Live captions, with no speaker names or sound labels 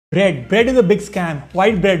Bread. Bread is a big scam.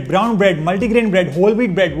 White bread, brown bread, multigrain bread, whole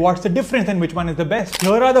wheat bread. What's the difference and which one is the best?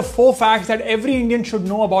 Here are the 4 facts that every Indian should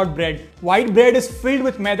know about bread. White bread is filled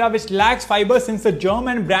with maida which lacks fiber since the germ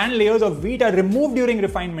and bran layers of wheat are removed during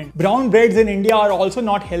refinement. Brown breads in India are also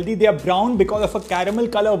not healthy. They are brown because of a caramel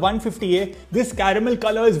color 150A. This caramel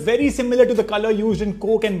color is very similar to the color used in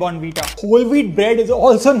Coke and Bonvita. Whole wheat bread is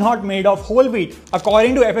also not made of whole wheat.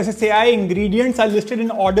 According to FSSAI, ingredients are listed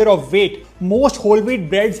in order of weight. Most whole wheat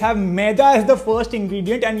breads have maida as the first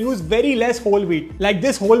ingredient and use very less whole wheat. Like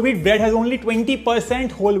this whole wheat bread has only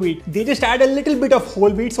 20% whole wheat. They just add a little bit of whole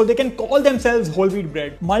wheat so they can call themselves whole wheat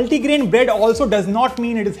bread. Multigrain bread also does not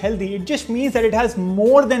mean it is healthy. It just means that it has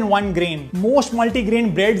more than one grain. Most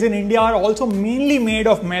multigrain breads in India are also mainly made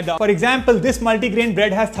of maida. For example, this multigrain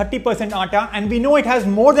bread has 30% atta and we know it has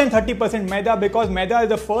more than 30% maida because maida is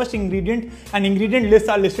the first ingredient and ingredient lists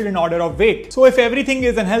are listed in order of weight. So if everything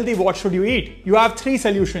is unhealthy, what should you eat? You have 3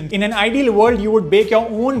 solutions. In an ideal world, you would bake your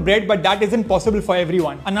own bread, but that isn't possible for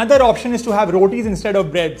everyone. Another option is to have rotis instead of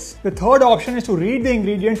breads. The third option is to read the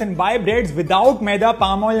ingredients and buy breads without maida,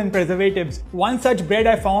 palm oil and preservatives. One such bread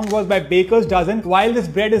I found was by Baker's Dozen. While this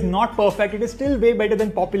bread is not perfect, it is still way better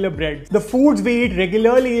than popular breads. The foods we eat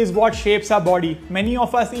regularly is what shapes our body. Many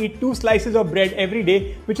of us eat 2 slices of bread every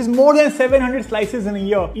day, which is more than 700 slices in a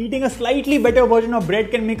year. Eating a slightly better version of bread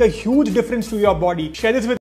can make a huge difference to your body. Share this with